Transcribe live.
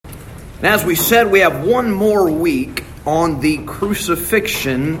And as we said, we have one more week on the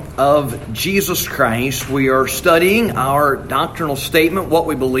crucifixion of Jesus Christ. We are studying our doctrinal statement, what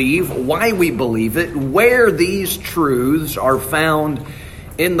we believe, why we believe it, where these truths are found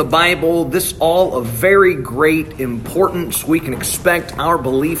in the Bible. This all of very great importance. We can expect our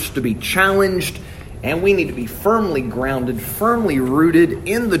beliefs to be challenged, and we need to be firmly grounded, firmly rooted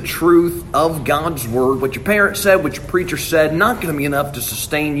in the truth of God's Word. What your parents said, what your preacher said, not going to be enough to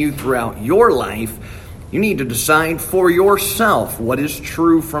sustain you throughout your life. You need to decide for yourself what is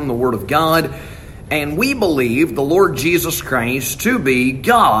true from the Word of God. And we believe the Lord Jesus Christ to be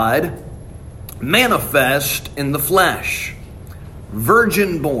God manifest in the flesh,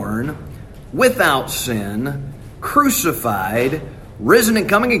 virgin born, without sin, crucified, risen and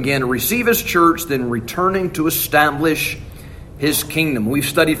coming again to receive His church, then returning to establish His kingdom. We've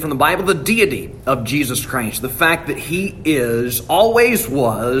studied from the Bible the deity of Jesus Christ, the fact that He is, always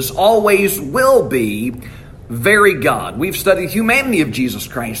was, always will be, very God. We've studied the humanity of Jesus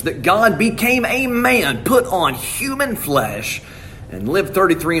Christ, that God became a man, put on human flesh, and lived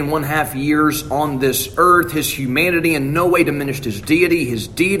 33 and 1/2 years on this earth. His humanity in no way diminished His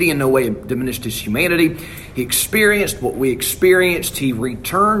deity in no way diminished His humanity. He experienced what we experienced. He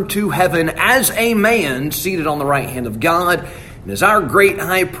returned to heaven as a man seated on the right hand of God, and as our great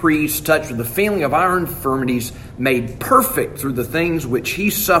high priest, touched with the feeling of our infirmities, made perfect through the things which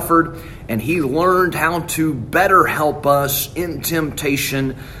He suffered, and He learned how to better help us in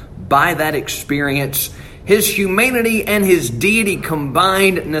temptation by that experience. His humanity and His deity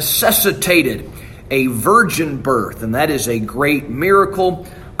combined necessitated a virgin birth, and that is a great miracle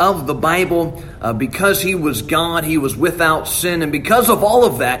of the Bible. Because He was God, He was without sin, and because of all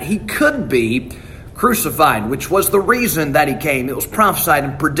of that, He could be crucified, which was the reason that He came. It was prophesied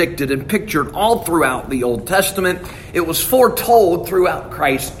and predicted and pictured all throughout the Old Testament. It was foretold throughout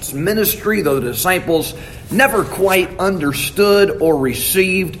Christ's ministry, though the disciples never quite understood or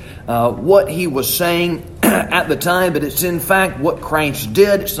received what He was saying at the time, but it's in fact what Christ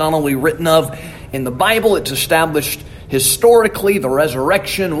did. It's not only written of in the Bible, it's established historically, the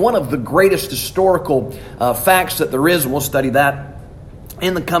resurrection, one of the greatest historical facts that there is, and we'll study that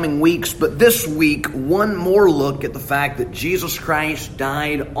in the coming weeks. But this week, one more look at the fact that Jesus Christ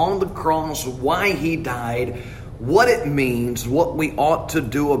died on the cross, why He died, what it means, what we ought to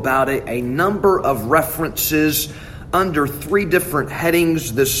do about it, a number of references under 3 different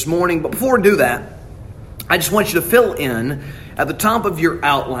headings this morning. But before we do that, I just want you to fill in at the top of your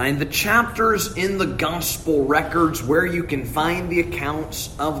outline the chapters in the gospel records where you can find the accounts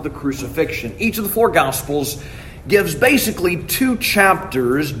of the crucifixion. Each of the 4 gospels gives basically 2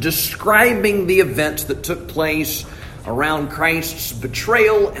 chapters describing the events that took place around Christ's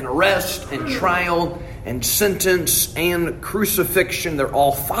betrayal and arrest and trial and sentence and crucifixion. They're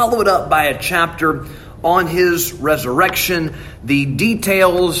all followed up by a chapter on His resurrection. The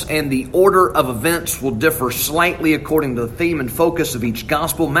details and the order of events will differ slightly according to the theme and focus of each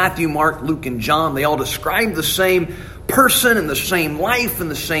gospel. Matthew, Mark, Luke, and John, they all describe the same person and the same life and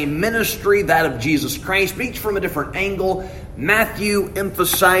the same ministry, that of Jesus Christ, but each from a different angle. Matthew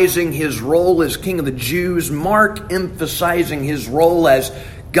emphasizing His role as King of the Jews, Mark emphasizing His role as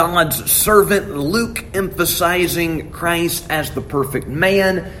God's servant, Luke emphasizing Christ as the perfect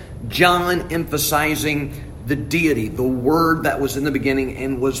man, John emphasizing the deity, the Word that was in the beginning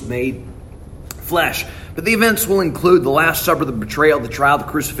and was made flesh. But the events will include the Last Supper, the betrayal, the trial, the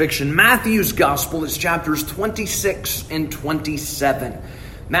crucifixion. Matthew's gospel is chapters 26 and 27.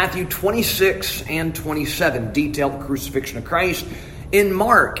 Matthew 26 and 27 detail the crucifixion of Christ. In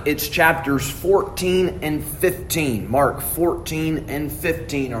Mark, it's chapters 14 and 15. Mark 14 and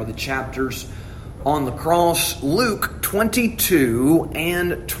 15 are the chapters on the cross. Luke 22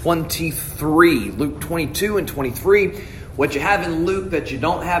 and 23. Luke 22 and 23. What you have in Luke that you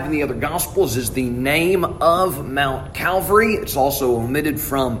don't have in the other Gospels is the name of Mount Calvary. It's also omitted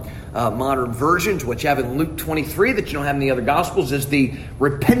from modern versions. What you have in Luke 23 that you don't have in the other Gospels is the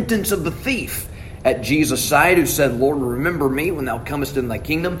repentance of the thief at Jesus' side, who said, "Lord, remember me when thou comest in thy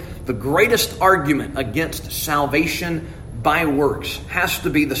kingdom." The greatest argument against salvation by works has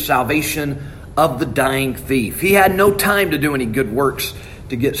to be the salvation of the dying thief. He had no time to do any good works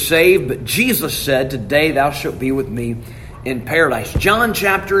to get saved, but Jesus said, "Today thou shalt be with me in paradise." John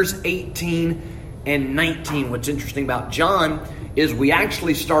chapters 18 and 19. What's interesting about John is we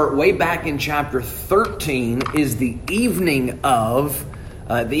actually start way back in chapter 13, is the evening of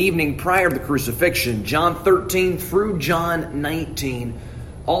the evening prior to the crucifixion. John 13 through John 19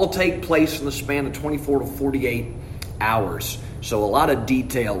 all take place in the span of 24 to 48 hours. So a lot of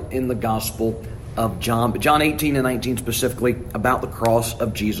detail in the gospel of John, but John 18 and 19 specifically about the cross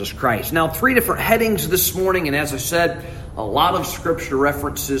of Jesus Christ. Now, 3 different headings this morning, and as I said, a lot of scripture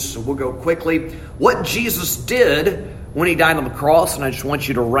references, so we'll go quickly. What Jesus did when he died on the cross, and I just want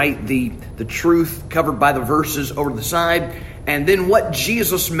you to write the truth covered by the verses over to the side, and then what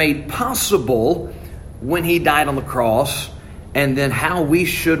Jesus made possible when he died on the cross, and then how we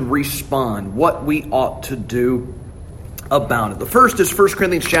should respond, what we ought to do about it. The first is 1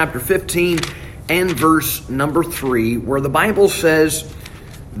 Corinthians chapter 15 and verse number 3, where the Bible says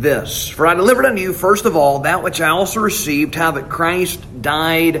this: "For I delivered unto you first of all that which I also received, how that Christ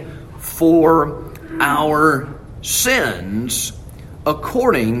died for our sins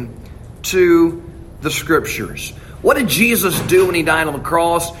according to the Scriptures." What did Jesus do when he died on the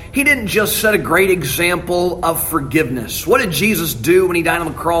cross? He didn't just set a great example of forgiveness. What did Jesus do when he died on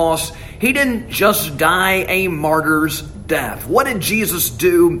the cross? He didn't just die a martyr's death. What did Jesus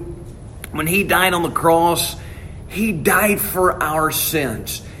do when he died on the cross? He died for our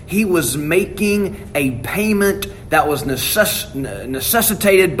sins. He was making a payment that was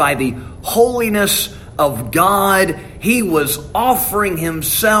necessitated by the holiness of God. He was offering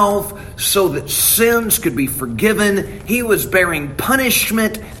himself so that sins could be forgiven. He was bearing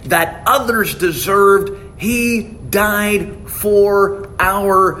punishment that others deserved. He died for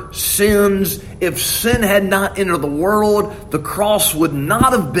our sins. If sin had not entered the world, the cross would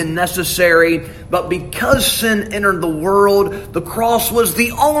not have been necessary. But because sin entered the world, the cross was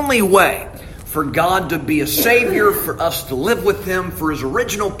the only way for God to be a Savior, for us to live with Him, for His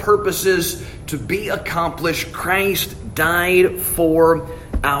original purposes to be accomplished. Christ died for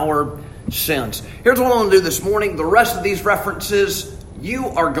our sins. Here's what I want to do this morning. The rest of these references you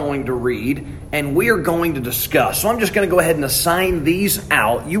are going to read, and we are going to discuss. So I'm just going to go ahead and assign these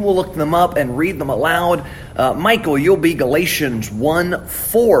out. You will look them up and read them aloud. Michael, you'll be Galatians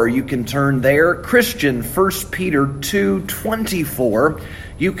 1:4. You can turn there. Christian, 1 Peter 2:24.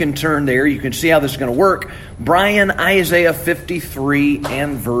 You can turn there. You can see how this is going to work. Brian, Isaiah 53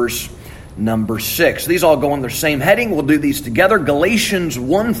 and verse number 6. These all go on their same heading. We'll do these together. Galatians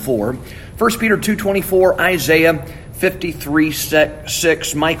 1:4, 1 Peter 2:24, Isaiah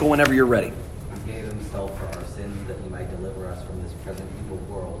 53:6. Michael, whenever you're ready. He gave himself for our sins that he might deliver us from this present evil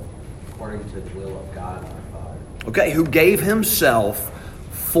world, according to the will of God our Father. Okay, who gave himself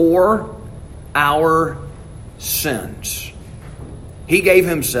for our sins. He gave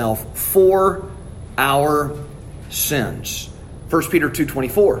himself for our sins. 1 Peter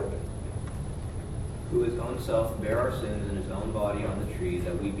 2:24. Who his own self bare our sins in his own body on the tree,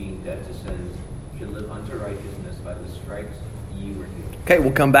 that we being dead to sins should live unto righteousness. By the stripes ye were healed. Okay,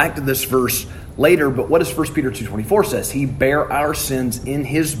 we'll come back to this verse later, but what does 1 Peter 2:24 says? He bare our sins in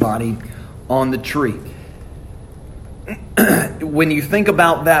his body on the tree. When you think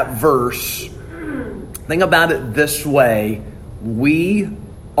about that verse, think about it this way: we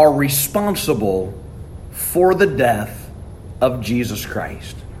are responsible for the death of Jesus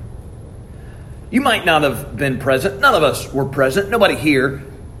Christ. You might not have been present. None of us were present. Nobody here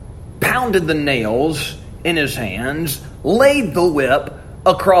pounded the nails in his hands, laid the whip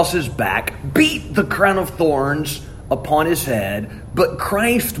across his back, beat the crown of thorns upon his head. But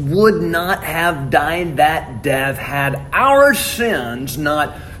Christ would not have died that death had our sins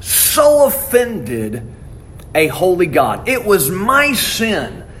not so offended a holy God. It was my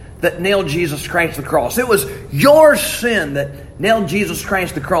sin that nailed Jesus Christ to the cross. It was your sin that nailed Jesus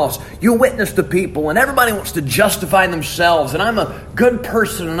Christ to the cross. You witness to people, and everybody wants to justify themselves, and I'm a good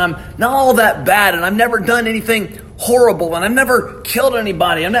person, and I'm not all that bad, and I've never done anything horrible, and I've never killed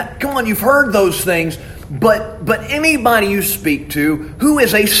anybody. Come on, you've heard those things. But anybody you speak to who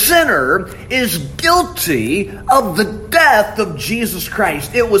is a sinner is guilty of the death of Jesus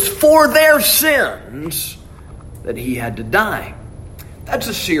Christ. It was for their sins that he had to die. That's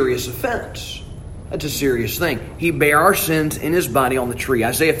a serious offense. That's a serious thing. He bare our sins in his body on the tree.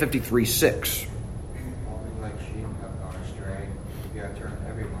 Isaiah 53:6. All we like sheep have gone astray. We have turned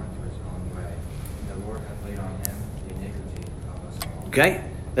everyone to his own way. The Lord hath laid on him the iniquity of us all. Okay?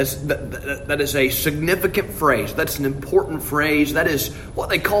 That is a significant phrase. That's an important phrase. That is what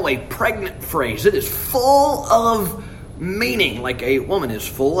they call a pregnant phrase. It is full of meaning, like a woman is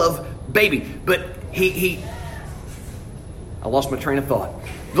full of baby. But I lost my train of thought.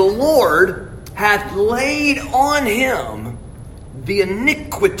 The Lord hath laid on him the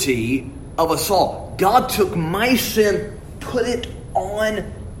iniquity of us all. God took my sin, put it on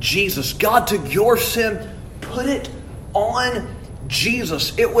Jesus. God took your sin, put it on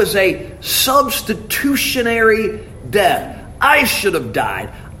Jesus. It was a substitutionary death. I should have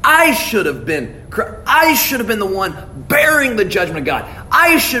died. I should have been the one bearing the judgment of God.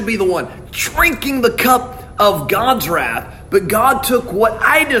 I should be the one drinking the cup of God's wrath, but God took what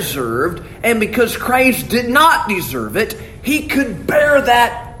I deserved, and because Christ did not deserve it, He could bear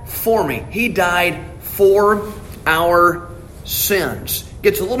that for me. He died for our sins.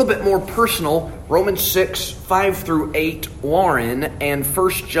 Gets a little bit more personal. Romans 6, 5 through 8, Warren, and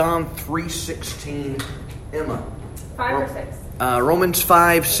 1 John 3:16, Emma. 5 or 6? Romans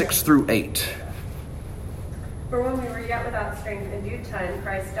 5, 6 through 8. For when we were yet without strength, in due time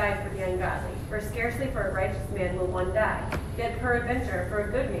Christ died for the ungodly. For scarcely for a righteous man will one die. Yet peradventure for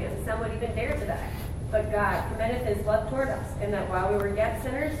a good man some would even dare to die. But God commendeth His love toward us, in that while we were yet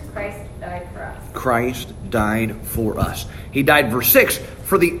sinners, Christ died for us. Christ died for us. He died, verse 6,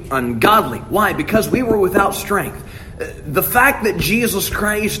 for the ungodly. Why? Because we were without strength. The fact that Jesus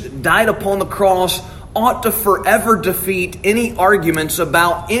Christ died upon the cross ought to forever defeat any arguments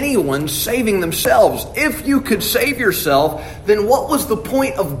about anyone saving themselves. If you could save yourself, then what was the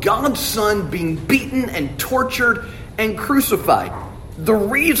point of God's Son being beaten and tortured and crucified? The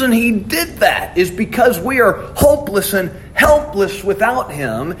reason He did that is because we are hopeless and helpless without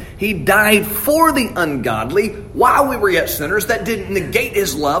Him. He died for the ungodly while we were yet sinners. That didn't negate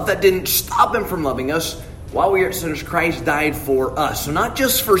His love. That didn't stop Him from loving us. While we were yet sinners, Christ died for us. So not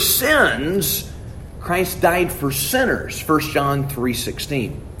just for sins, Christ died for sinners. 1 John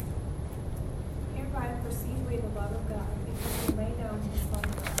 3:16. Hereby perceive we the love of God, because He laid down His life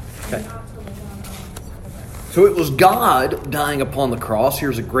for us, and not to lay down our lives for the rest. So it was God dying upon the cross.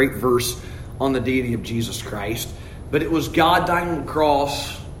 Here's a great verse on the deity of Jesus Christ. But it was God dying on the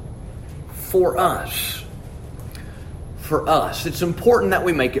cross for us. For us. It's important that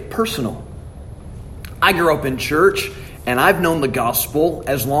we make it personal. I grew up in church, and I've known the gospel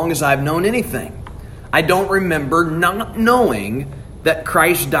as long as I've known anything. I don't remember not knowing that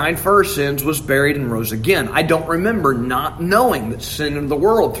Christ died for our sins, was buried, and rose again. I don't remember not knowing that sin entered the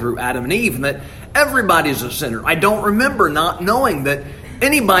world through Adam and Eve, and that everybody's a sinner. I don't remember not knowing that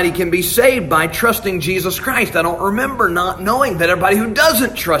anybody can be saved by trusting Jesus Christ. I don't remember not knowing that everybody who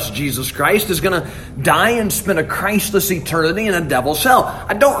doesn't trust Jesus Christ is going to die and spend a Christless eternity in a devil's hell.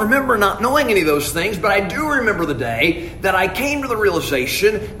 I don't remember not knowing any of those things, but I do remember the day that I came to the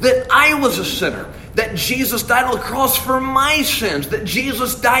realization that I was a sinner, that Jesus died on the cross for my sins, that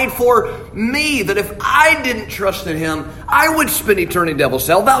Jesus died for me, that if I didn't trust in Him, I would spend eternity in the devil's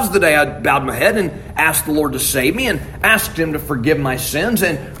hell. That was the day I bowed my head and asked the Lord to save me and asked Him to forgive my sins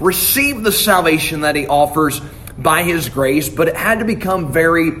and receive the salvation that He offers by His grace. But it had to become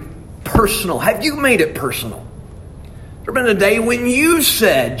very personal. Have you made it personal? There been a day when you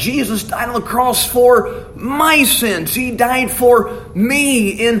said, Jesus died on the cross for my sins. He died for me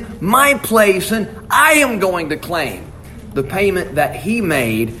in my place, and I am going to claim the payment that He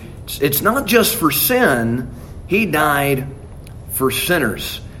made. It's not just for sin. He died for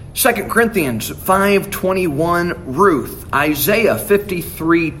sinners. 2 Corinthians 5:21, Ruth. Isaiah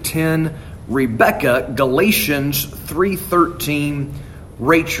 53:10, Rebecca. Galatians 3:13,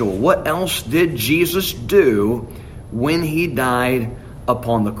 Rachel. What else did Jesus do when He died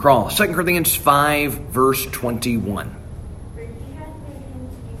upon the cross? 2 Corinthians 5, verse 21. For He hath made Him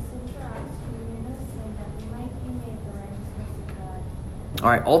to be sin for us, who knew no sin, that we might be made the righteousness of God. All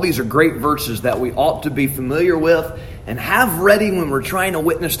right, all these are great verses that we ought to be familiar with and have ready when we're trying to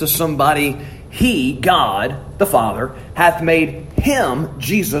witness to somebody. He, God, the Father, hath made Him,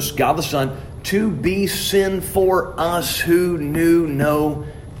 Jesus, God the Son, to be sin for us who knew no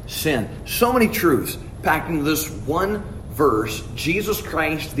sin. So many truths packed into this one verse. Jesus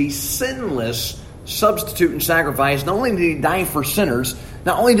Christ, the sinless substitute and sacrifice. Not only did He die for sinners,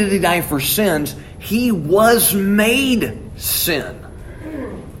 not only did He die for sins, He was made sin.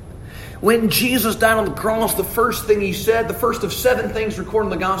 When Jesus died on the cross, the first thing He said, the first of 7 things recorded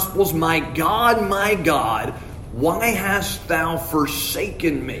in the Gospels, my God, why hast Thou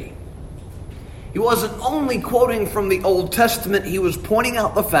forsaken me? He wasn't only quoting from the Old Testament, He was pointing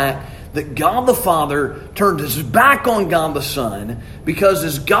out the fact that God the Father turned His back on God the Son, because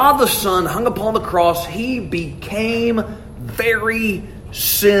as God the Son hung upon the cross, He became very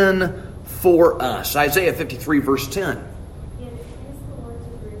sin for us. Isaiah 53, verse 10. Yet it is the Lord to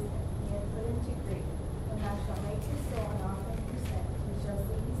bruise him, He hath put him to grief. When thou shalt make his soul an offering for sin, he shall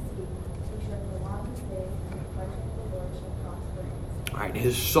see his seed, he shall prolong his days, and the pleasure of the Lord shall prosper in his days. All right,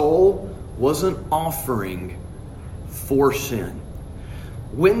 His soul was an offering for sin.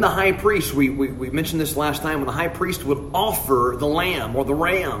 When the high priest, we mentioned this last time, when the high priest would offer the lamb or the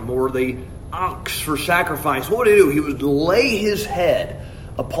ram or the ox for sacrifice, what would he do? He would lay his head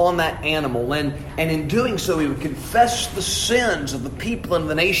upon that animal, and in doing so he would confess the sins of the people and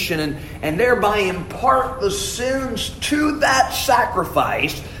the nation, and thereby impart the sins to that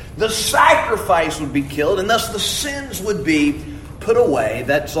sacrifice, The sacrifice would be killed, and thus the sins would be put away.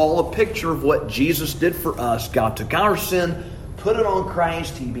 That's all a picture of what Jesus did for us. God took our sin, put it on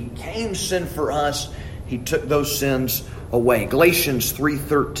Christ. He became sin for us. He took those sins away. Galatians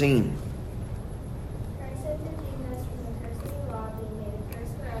 3:13. Christ hath redeemed us from the curse of the law, being made a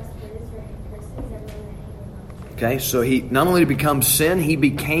curse for us, for it is written, cursed is everyone that hangeth on the tree. Okay, so he not only did he become sin, he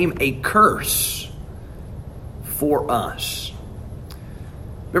became a curse for us.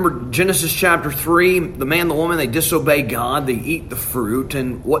 Remember Genesis chapter 3, the man and the woman, they disobey God, they eat the fruit,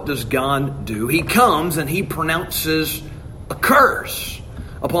 and what does God do? He comes and he pronounces a curse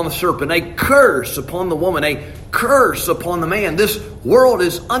upon the serpent, a curse upon the woman, a curse upon the man. This world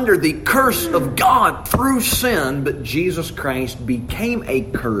is under the curse of God through sin, but Jesus Christ became a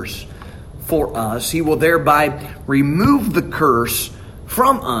curse for us. He will thereby remove the curse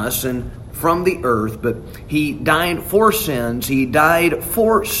from us and from the earth, but he died for sins. He died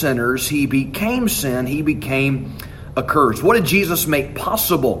for sinners. He became sin. He became a curse. What did Jesus make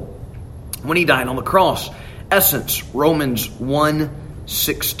possible when he died on the cross? Essence, Romans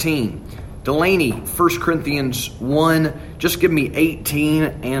 1:16. Delaney, 1 Corinthians 1. Just give me 18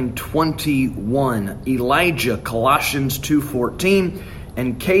 and 21. Elijah, Colossians 2:14.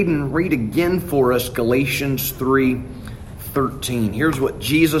 And Caden, read again for us Galatians 3:13. Here's what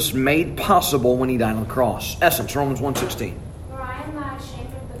Jesus made possible when he died on the cross. Essence, Romans 1:16. For I am not ashamed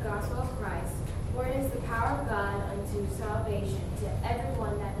of the gospel of Christ, for it is the power of God unto salvation to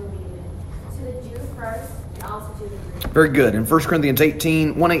everyone that believeth, to the Jew first, and also to the Greek. Very good. In 1 Corinthians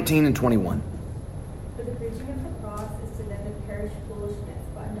 1:18 and 21. For the preaching of the cross is to them that perish foolishness,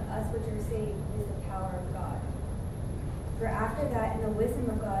 but unto us which are saved is the power of God. For after that, in the wisdom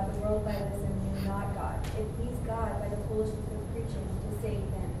of God, the world by wisdom knew not God. It pleased God by the foolishness of preaching to save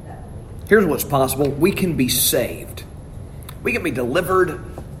them that believe. Here's what's possible. We can be saved. We can be delivered.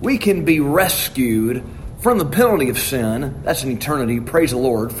 We can be rescued from the penalty of sin. That's an eternity. Praise the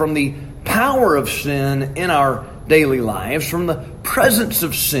Lord. From the power of sin in our daily lives, from the presence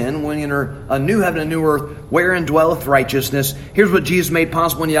of sin when you enter a new heaven and new earth wherein dwelleth righteousness. Here's what Jesus made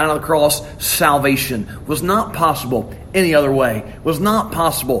possible when he died on the cross. Salvation was not possible any other way. Was not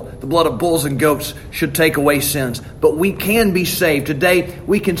possible. The blood of bulls and goats should take away sins. But we can be saved. Today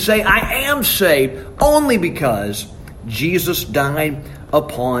we can say, I am saved only because Jesus died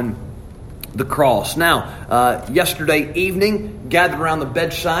upon the cross. Now, yesterday evening, gathered around the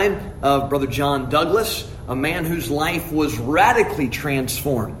bedside of Brother John Douglas, a man whose life was radically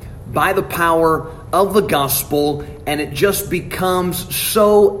transformed by the power of the gospel, and it just becomes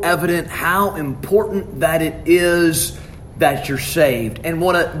so evident how important that it is that you're saved, and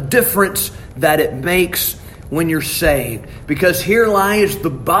what a difference that it makes when you're saved. Because here lies the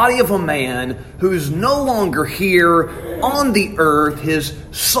body of a man who's no longer here on the earth. His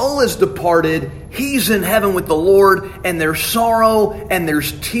soul is departed. He's in heaven with the Lord, and there's sorrow and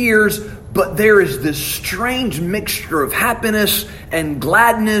there's tears, but there is this strange mixture of happiness and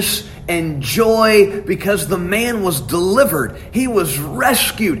gladness and joy because the man was delivered. He was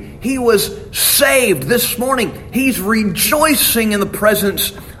rescued. He was saved. This morning, he's rejoicing in the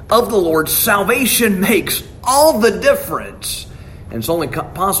presence of the Lord. Salvation makes all the difference. And it's only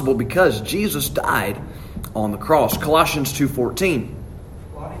possible because Jesus died on the cross. Colossians 2:14.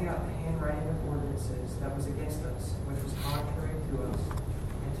 Blotting out the handwriting of ordinances that was against us, which was contrary to us,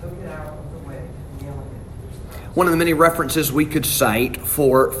 and took it out of the way, nailing it to his cross. One of the many references we could cite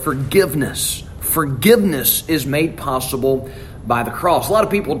for forgiveness. Forgiveness is made possible by the cross. A lot of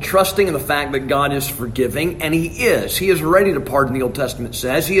people trusting in the fact that God is forgiving, and He is. He is ready to pardon, the Old Testament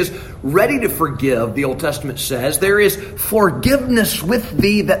says. He is ready to forgive, the Old Testament says. There is forgiveness with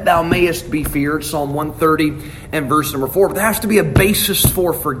thee that thou mayest be feared, Psalm 130 and verse number 4. But there has to be a basis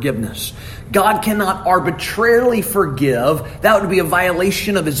for forgiveness. God cannot arbitrarily forgive. That would be a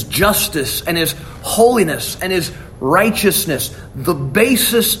violation of His justice and His holiness and His righteousness. The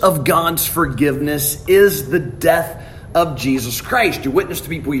basis of God's forgiveness is the death of Jesus Christ. You witness to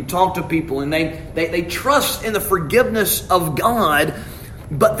people, you talk to people, and they trust in the forgiveness of God,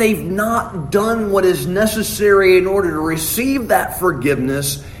 but they've not done what is necessary in order to receive that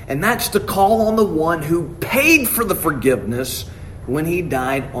forgiveness, and that's to call on the one who paid for the forgiveness when He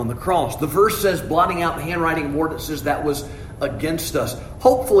died on the cross. The verse says, blotting out the handwriting of ordinances that was against us.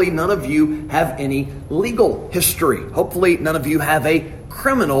 Hopefully none of you have any legal history. Hopefully none of you have a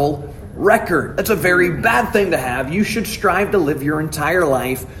criminal record. That's a very bad thing to have. You should strive to live your entire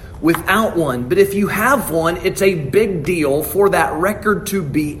life without one. But if you have one, it's a big deal for that record to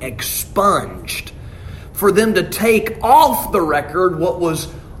be expunged. For them to take off the record what was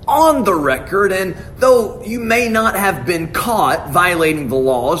on the record, and though you may not have been caught violating the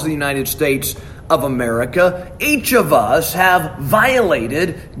laws of the United States of America, each of us have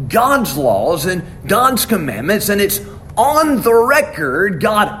violated God's laws and God's commandments, and it's on the record.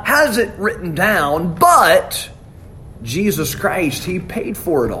 God has it written down, but Jesus Christ, He paid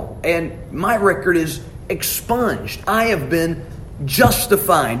for it all. And my record is expunged. I have been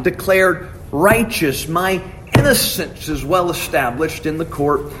justified, declared righteous. My innocence is well established in the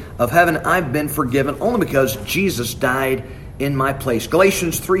court of heaven. I've been forgiven only because Jesus died in my place.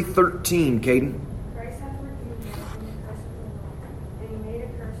 Galatians 3:13, Caden. Christ hath redeemed us from the curse of the law, and He made a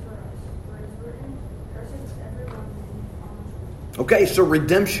curse for us. For it is written, Cursed is every one who on the tree. Okay, so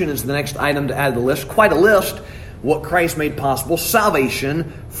redemption is the next item to add to the list. Quite a list. What Christ made possible: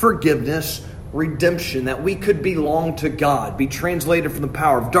 salvation, forgiveness, redemption, that we could belong to God, be translated from the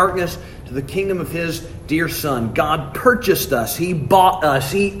power of darkness to the kingdom of His dear Son. God purchased us. He bought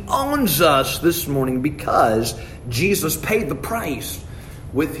us. He owns us this morning because Jesus paid the price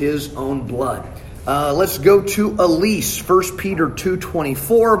with His own blood. Let's go to Elise, 1 Peter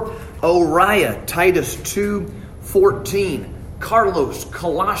 2:24, Uriah, Titus 2:14, Carlos,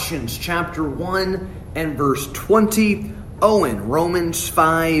 Colossians chapter 1 and verse 20, Owen, Romans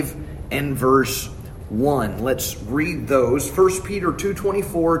 5 and verse 1. Let's read those. 1 Peter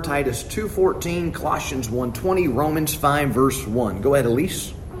 2:24, Titus 2:14, Colossians 1:20, Romans 5 verse 1. Go ahead,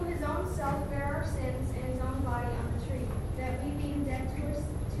 Elise. Who his own self bare our sins in his own body on the tree, that we being dead to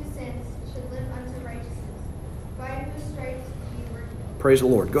sins should live unto righteousness, by whose stripes we were healed. Praise the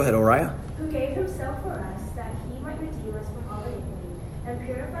Lord. Go ahead, Uriah. Who gave Himself for us, that He might redeem us from all iniquity, and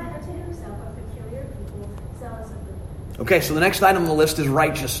purify unto Himself a peculiar people, zealous of good. Okay, so the next item on the list is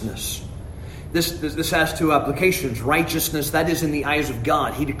righteousness. This has two applications. Righteousness, that is in the eyes of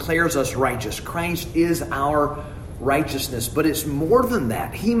God. He declares us righteous. Christ is our righteousness. But it's more than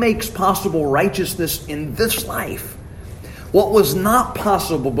that. He makes possible righteousness in this life. What was not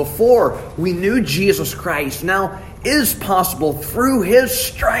possible before we knew Jesus Christ now is possible. Through His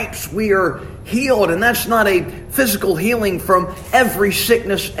stripes we are healed. And that's not a physical healing from every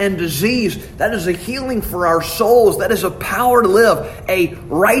sickness and disease. That is a healing for our souls. That is a power to live a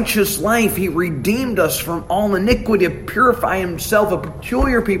righteous life. He redeemed us from all iniquity to purify Himself a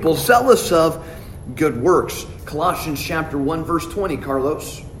peculiar people, zealous of good works. Colossians chapter 1 verse 20,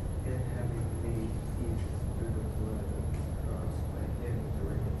 Carlos. And having made peace through the blood of the cross, by Him to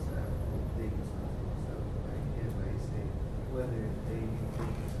reconcile all things unto Himself, by Him I say, whether they be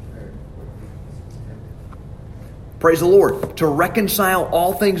things of earth or things of heaven. Praise the Lord. To reconcile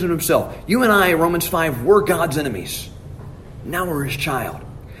all things in Himself. You and I, Romans 5, were God's enemies. Now we're His child.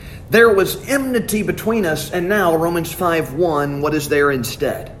 There was enmity between us, and now, Romans 5:1, what is there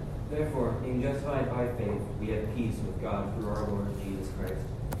instead? Therefore, being justified by faith, we have peace with God through our Lord Jesus Christ.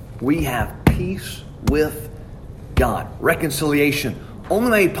 We have peace with God. Reconciliation.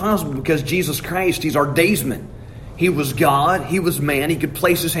 Only made possible because Jesus Christ, He's our daysman. He was God, He was man, He could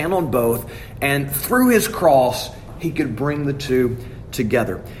place His hand on both, and through His cross, He could bring the two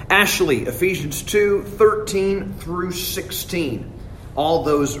together. Ashley, Ephesians 2:13 through 16. All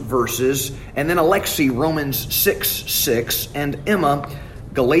those verses. And then Alexi, Romans 6:6. And Emma,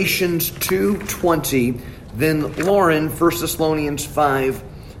 Galatians 2:20. Then Lauren, 1 Thessalonians 5,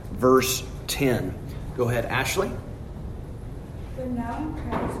 verse 10. Go ahead, Ashley. But now in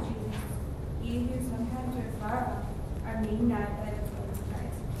Christ Jesus, ye who sometimes were far off are made nigh by the blood of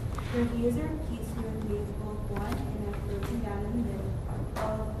Christ. For He is our peace, who hath made both one, and hath broken down in the middle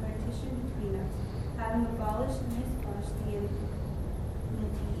all of partition between us, having abolished in His flesh the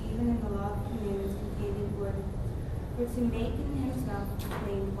enmity, even in the law of commandments contained in ordinance, for to make in Himself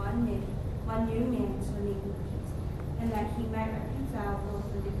plain one new man, so making peace, and that He might reconcile both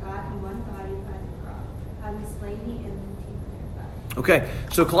unto God in one body by the cross, having slain the enmity thereby. Okay,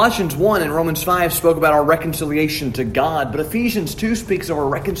 so Colossians 1 and Romans 5 spoke about our reconciliation to God, but Ephesians 2 speaks of our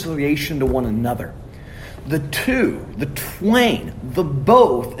reconciliation to one another. The two, the twain, the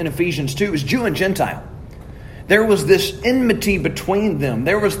both in Ephesians 2 is Jew and Gentile. There was this enmity between them.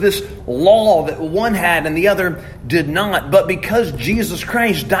 There was this law that one had and the other did not. But because Jesus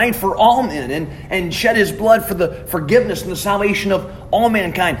Christ died for all men and shed His blood for the forgiveness and the salvation of all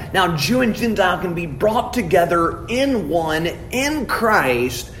mankind, now Jew and Gentile can be brought together in one, in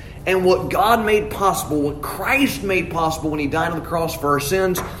Christ, And what God made possible, what Christ made possible when He died on the cross for our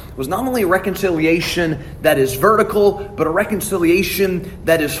sins, was not only a reconciliation that is vertical, but a reconciliation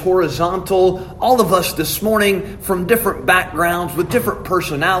that is horizontal. All of us this morning from different backgrounds, with different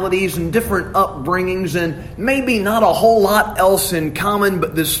personalities and different upbringings, and maybe not a whole lot else in common,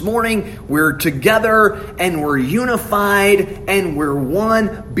 but this morning we're together and we're unified and we're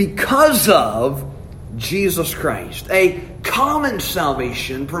one because of Jesus Christ. A common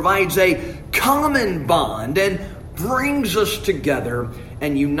salvation provides a common bond and brings us together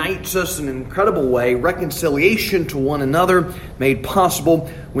and unites us in an incredible way. Reconciliation to one another made possible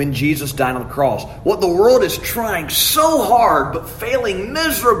when Jesus died on the cross. What the world is trying so hard but failing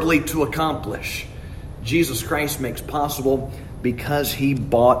miserably to accomplish, Jesus Christ makes possible because He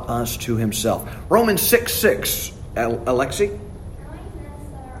bought us to Himself. Romans 6:6. Alexi?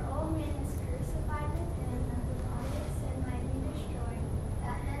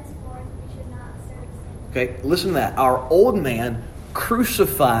 Okay, listen to that. Our old man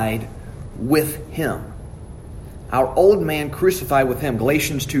crucified with Him. Our old man crucified with Him.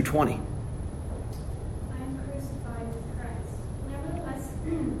 Galatians 2:20. I am crucified with Christ. Nevertheless,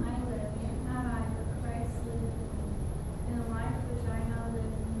 I live, yet not I, but Christ liveth in me. In the life which I now live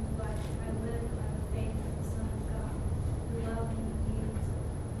in the flesh, I live by the faith of the Son of God, who loved me and gave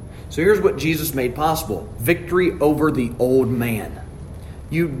Himself. So here's what Jesus made possible. Victory over the old man.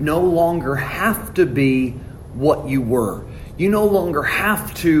 You no longer have to be what you were. You no longer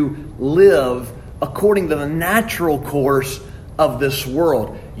have to live according to the natural course of this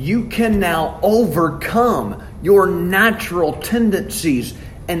world. You can now overcome your natural tendencies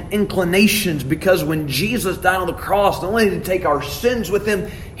and inclinations, because when Jesus died on the cross, not only did He take our sins with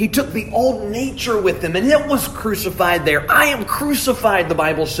Him, He took the old nature with Him, and it was crucified there. I am crucified, the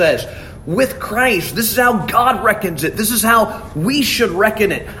Bible says, with Christ. This is how God reckons it. This is how we should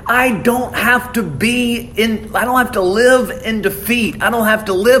reckon it. I don't have to live in defeat. I don't have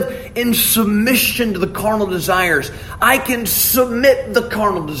to live in submission to the carnal desires. I can submit the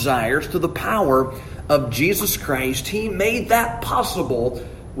carnal desires to the power of Jesus Christ. He made that possible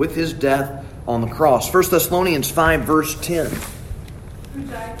with His death on the cross. 1 Thessalonians 5 verse 10. Who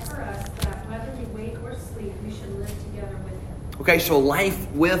died for us, that whether we wake or sleep, we should live together with Him. Okay, so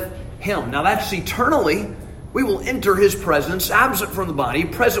life with Him. Now that's eternally. We will enter His presence, absent from the body,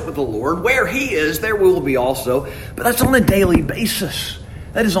 present with the Lord. Where He is, there we will be also. But that's on a daily basis.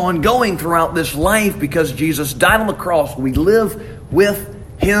 That is ongoing throughout this life because Jesus died on the cross. We live with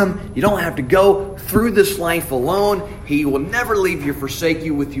Him. You don't have to go through this life alone. He will never leave you, forsake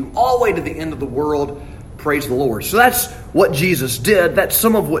you, with you all the way to the end of the world. Praise the Lord. So that's what Jesus did. That's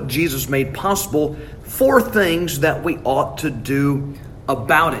some of what Jesus made possible. 4 things that we ought to do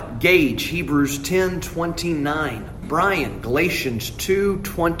about it. Gage, Hebrews 10:29. Brian, Galatians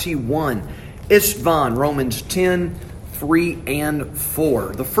 2:21. Istvan, Romans 10:3 and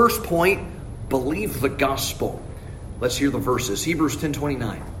 4. The first point, believe the gospel. Let's hear the verses. Hebrews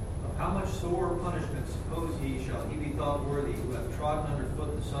 10:29. How much sore punishment suppose ye shall he be thought worthy, who hath trodden under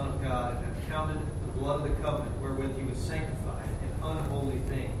foot the Son of God, and hath counted the blood of the covenant wherewith he was sanctified an unholy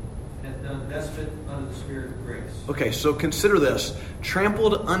thing, and hath done despot unto the Spirit of grace. Okay, so consider this.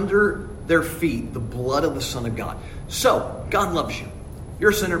 Trampled under their feet the blood of the Son of God. So, God loves you.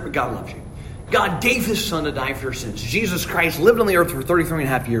 You're a sinner, but God loves you. God gave His Son to die for your sins. Jesus Christ lived on the earth for 33 and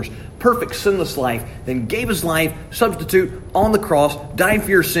a half years. Perfect, sinless life. Then gave His life, substitute, on the cross, died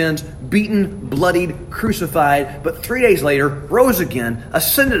for your sins, beaten, bloodied, crucified. But 3 days later, rose again,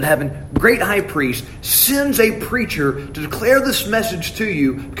 ascended to heaven, great high priest, sends a preacher to declare this message to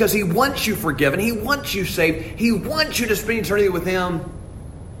you because He wants you forgiven. He wants you saved. He wants you to spend eternity with Him.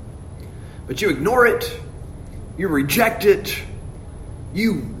 But you ignore it. You reject it.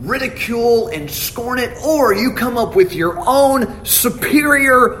 You ridicule and scorn it, or you come up with your own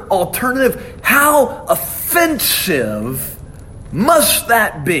superior alternative. How offensive must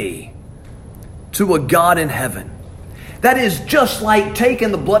that be to a God in heaven? That is just like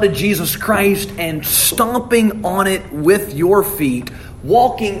taking the blood of Jesus Christ and stomping on it with your feet,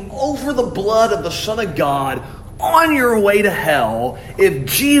 walking over the blood of the Son of God on your way to hell. If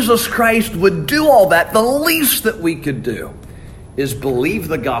Jesus Christ would do all that, the least that we could do is believe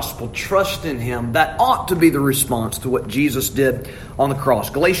the gospel, trust in Him. That ought to be the response to what Jesus did on the cross.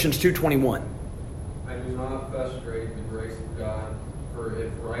 Galatians 2:21. I do not frustrate the grace of God, for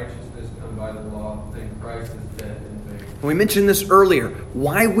if righteousness come by the law, then Christ is dead in vain. We mentioned this earlier.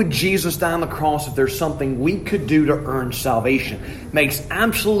 Why would Jesus die on the cross if there's something we could do to earn salvation? Makes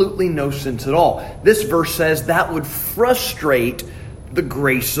absolutely no sense at all. This verse says that would frustrate the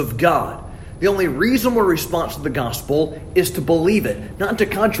grace of God. The only reasonable response to the gospel is to believe it, not to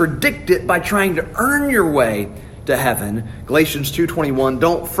contradict it by trying to earn your way to heaven. Galatians 2:21,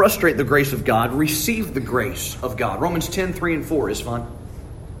 don't frustrate the grace of God, receive the grace of God. Romans 10:3-4 is fun.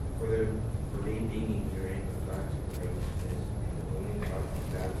 For they being ignorant of God's righteousness, and only God of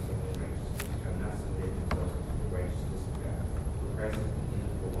God is the righteousness, have not submitted themselves to the righteousness of God. For Christ is the end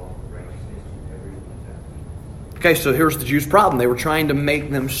of the law of righteousness to every Gentile. Okay, so here's the Jews' problem. They were trying to make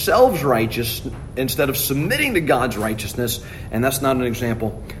themselves righteous instead of submitting to God's righteousness, and that's not an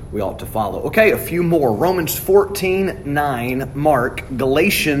example we ought to follow. Okay, a few more. Romans 14:9, Mark.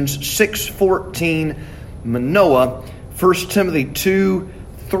 Galatians 6:14, Manoah. 1 Timothy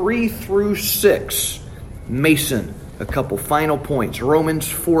 2:3-6, Mason. A couple final points. Romans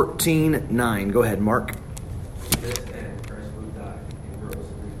 14:9. Go ahead, Mark. This end, Christ will die, and rose to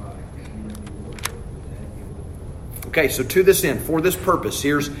revive, and he might be Lord, and he will. Okay, so to this end, for this purpose,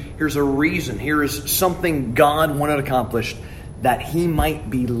 here's a reason. Here is something God wanted accomplished, that he might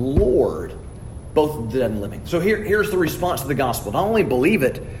be Lord, both of the dead and living. So here's the response to the gospel. Not only believe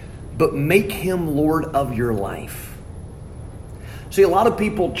it, but make him Lord of your life. See, a lot of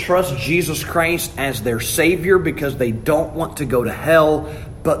people trust Jesus Christ as their Savior because they don't want to go to hell,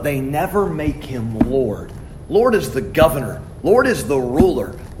 but they never make him Lord. Lord is the governor. Lord is the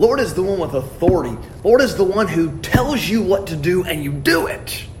ruler. Lord is the one with authority. Lord is the one who tells you what to do and you do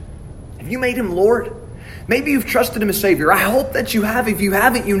it. Have you made him Lord? Maybe you've trusted him as Savior. I hope that you have. If you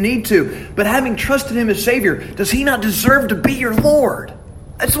haven't, you need to. But having trusted him as Savior, does he not deserve to be your Lord?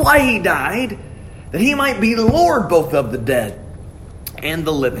 That's why he died, that he might be Lord both of the dead and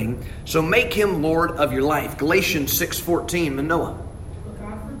the living. So make him Lord of your life. Galatians 6:14, Manoah. But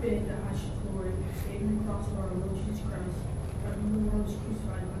God forbid that I should glory save in the cross of our Lord Jesus Christ, by whom the Lord was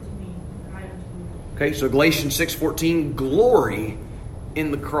crucified unto me, and I unto you. Okay, so Galatians 6:14, glory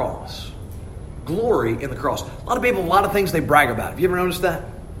in the cross. Glory in the cross. A lot of people, a lot of things they brag about. Have you ever noticed that? A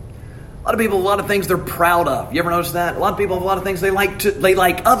lot of people, a lot of things they're proud of. You ever notice that? A lot of people have a lot of things they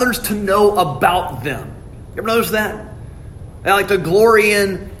like others to know about them. You ever notice that? They like to glory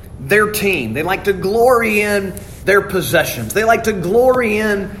in their team. They like to glory in their possessions. They like to glory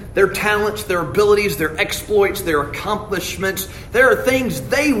in their talents, their abilities, their exploits, their accomplishments. There are things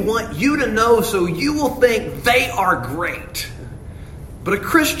they want you to know so you will think they are great. But a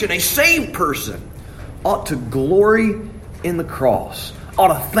Christian, a saved person, ought to glory in the cross, ought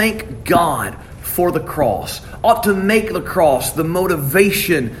to thank God for the cross, ought to make the cross the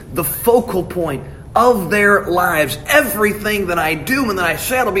motivation, the focal point of their lives. Everything that I do and that I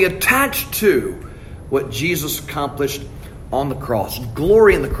say will be attached to what Jesus accomplished on the cross.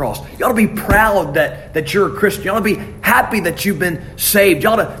 Glory in the cross. You ought to be proud that you're a Christian. You ought to be happy that you've been saved. You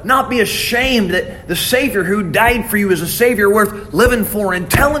ought to not be ashamed that the Savior who died for you is a Savior worth living for and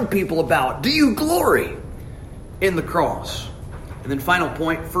telling people about. Do you glory in the cross? And then final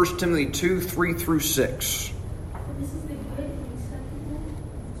point, 1 Timothy 2:3-6. For this is good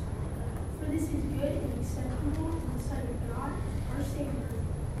and acceptable in the sight of God, our Savior,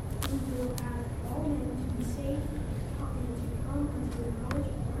 who will have all men to be saved and to come into the knowledge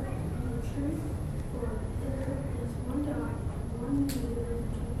of God and the truth. For there is one God, one mediator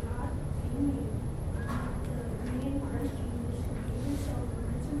between God and you, the man Christ Jesus, who gave himself a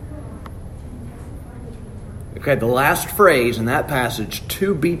ransom for all, to be testified of him. Okay, the last phrase in that passage,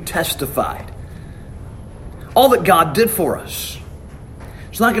 to be testified. All that God did for us.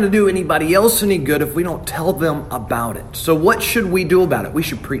 It's not going to do anybody else any good if we don't tell them about it. So what should we do about it? We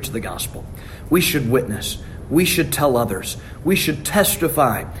should preach the gospel. We should witness. We should tell others. We should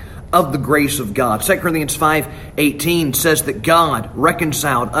testify of the grace of God. 2 Corinthians 5:18 says that God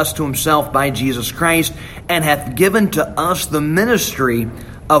reconciled us to himself by Jesus Christ and hath given to us the ministry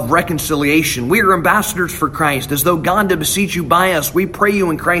of reconciliation. We are ambassadors for Christ, as though God did beseech you by us. We pray you,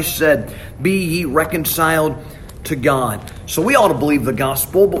 and Christ said, be ye reconciled to God. So we ought to believe the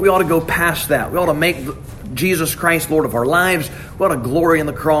gospel, but we ought to go past that. We ought to make Jesus Christ Lord of our lives. We ought to glory in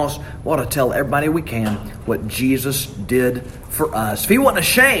the cross. We ought to tell everybody we can what Jesus did for us. If he wasn't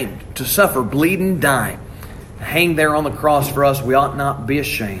ashamed to suffer, bleed, and die, hang there on the cross for us, we ought not be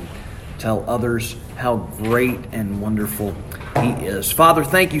ashamed to tell others how great and wonderful he is. Father,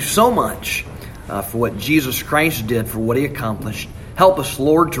 thank you so much for what Jesus Christ did, for what he accomplished. Help us,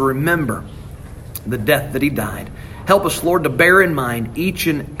 Lord, to remember the death that he died. Help us, Lord, to bear in mind each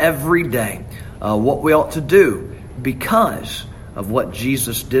and every day what we ought to do because of what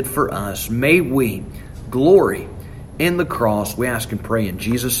Jesus did for us. May we glory in the cross. We ask and pray in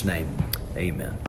Jesus' name. Amen.